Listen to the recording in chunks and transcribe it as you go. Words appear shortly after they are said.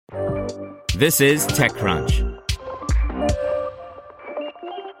This is TechCrunch.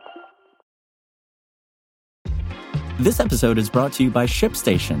 This episode is brought to you by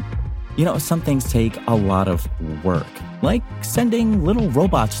ShipStation. You know, some things take a lot of work, like sending little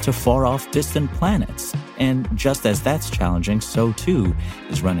robots to far-off distant planets. And just as that's challenging, so too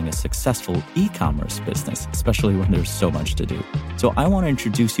is running a successful e-commerce business, especially when there's so much to do. So I want to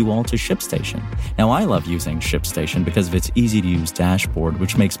introduce you all to ShipStation. Now, I love using ShipStation because of its easy-to-use dashboard,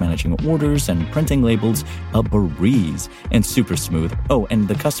 which makes managing orders and printing labels a breeze and super smooth. Oh, and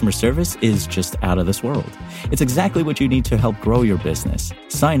the customer service is just out of this world. It's exactly what you need to help grow your business.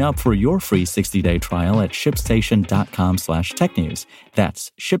 Sign up for your free 60-day trial at shipstation.com/technews.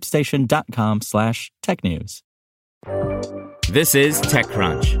 That's shipstation.com/technews. This is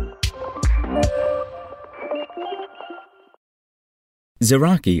TechCrunch.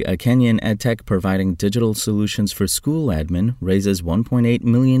 Zeraki, a Kenyan edtech providing digital solutions for school admin, raises $1.8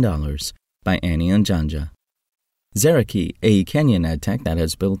 million by Annie Njanja. Zeraki, a Kenyan edtech that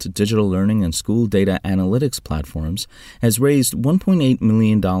has built digital learning and school data analytics platforms, has raised $1.8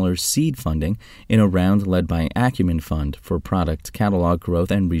 million seed funding in a round led by Acumen Fund for product catalog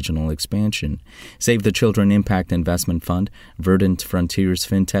growth and regional expansion. Save the Children Impact Investment Fund, Verdant Frontiers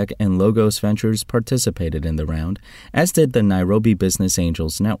FinTech, and Logos Ventures participated in the round, as did the Nairobi Business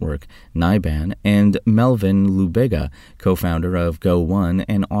Angels Network, NIBAN, and Melvin Lubega, co-founder of Go1,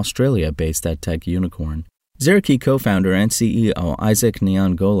 an Australia-based edtech unicorn. Zeraki co-founder and CEO Isaac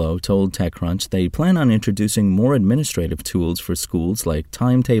Nyangolo told TechCrunch they plan on introducing more administrative tools for schools like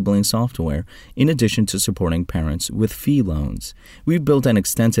timetabling software, in addition to supporting parents with fee loans. We've built an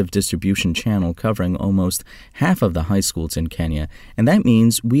extensive distribution channel covering almost half of the high schools in Kenya, and that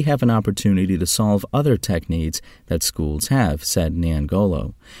means we have an opportunity to solve other tech needs that schools have, said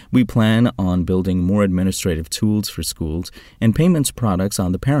Nyangolo. We plan on building more administrative tools for schools and payments products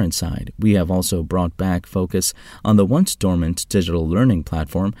on the parent side. We have also brought back focus on the once dormant digital learning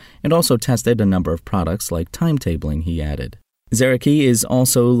platform and also tested a number of products like timetabling, he added. Zeraki is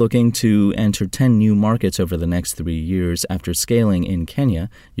also looking to enter 10 new markets over the next 3 years after scaling in Kenya,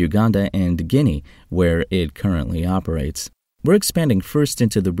 Uganda, and Guinea, where it currently operates. We're expanding first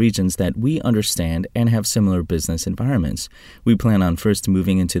into the regions that we understand and have similar business environments. We plan on first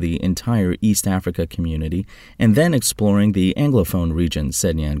moving into the entire East Africa community and then exploring the Anglophone region,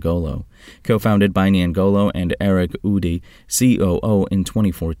 said Nyangolo. Co-founded by Nyangolo and Eric Udi, COO in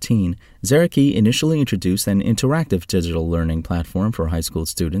 2014, Zeraki initially introduced an interactive digital learning platform for high school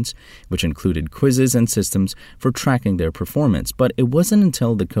students, which included quizzes and systems for tracking their performance. But it wasn't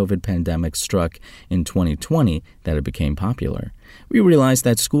until the COVID pandemic struck in 2020 that it became popular. We realized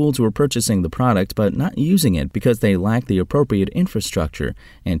that schools were purchasing the product but not using it because they lacked the appropriate infrastructure,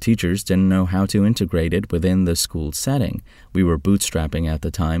 and teachers didn't know how to integrate it within the school setting. We were bootstrapping at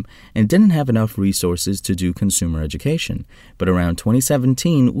the time and didn't have enough resources to do consumer education. But around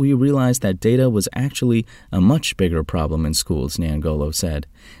 2017, we realized that data was actually a much bigger problem in schools, Nyangolo said.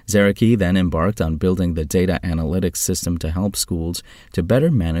 Zeraki then embarked on building the data analytics system to help schools to better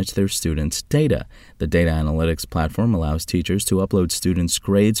manage their students' data. The data analytics platform allows teachers to upload students'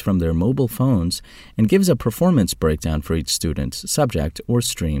 grades from their mobile phones and gives a performance breakdown for each student, subject, or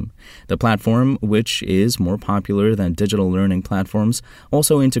stream. The platform, which is more popular than digital learning platforms,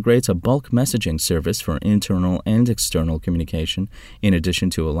 also integrates a bulk messaging service for internal and external communication, in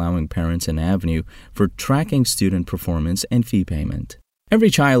addition to allowing parents an avenue for tracking student performance and fee payment. Every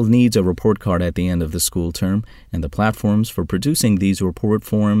child needs a report card at the end of the school term, and the platforms for producing these report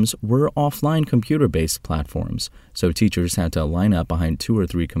forms were offline computer-based platforms, so teachers had to line up behind 2 or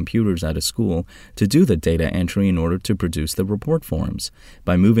 3 computers at a school to do the data entry in order to produce the report forms.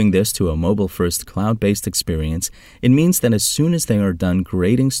 By moving this to a mobile-first cloud-based experience, it means that as soon as they are done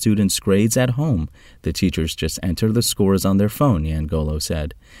grading students' grades at home, the teachers just enter the scores on their phone, Nyangolo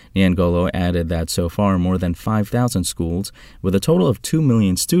said. Nyangolo added that so far more than 5,000 schools, with a total of 2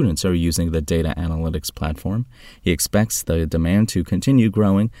 million students, are using the data analytics platform. He expects the demand to continue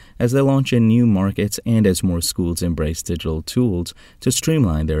growing as they launch in new markets and as more schools embrace digital tools to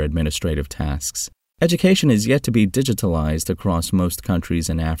streamline their administrative tasks. Education is yet to be digitalized across most countries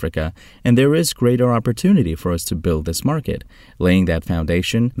in Africa, and there is greater opportunity for us to build this market, laying that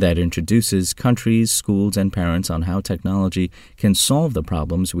foundation that introduces countries, schools, and parents on how technology can solve the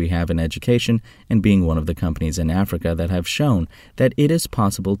problems we have in education, and being one of the companies in Africa that have shown that it is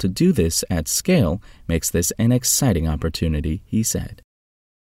possible to do this at scale makes this an exciting opportunity, he said.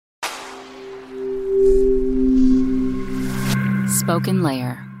 Spoken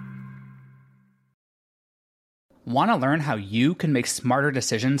Layer. Want to learn how you can make smarter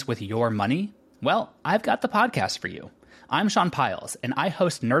decisions with your money? Well, I've got the podcast for you. I'm Sean Piles, and I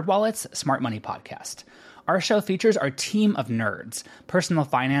host NerdWallet's Smart Money Podcast. Our show features our team of nerds, personal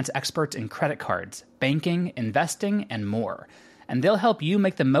finance experts in credit cards, banking, investing, and more. And they'll help you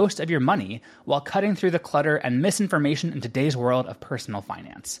make the most of your money while cutting through the clutter and misinformation in today's world of personal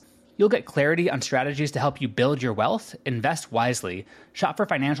finance. You'll get clarity on strategies to help you build your wealth, invest wisely, shop for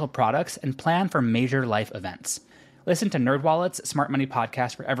financial products, and plan for major life events. Listen to NerdWallet's Smart Money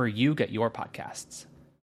Podcast wherever you get your podcasts.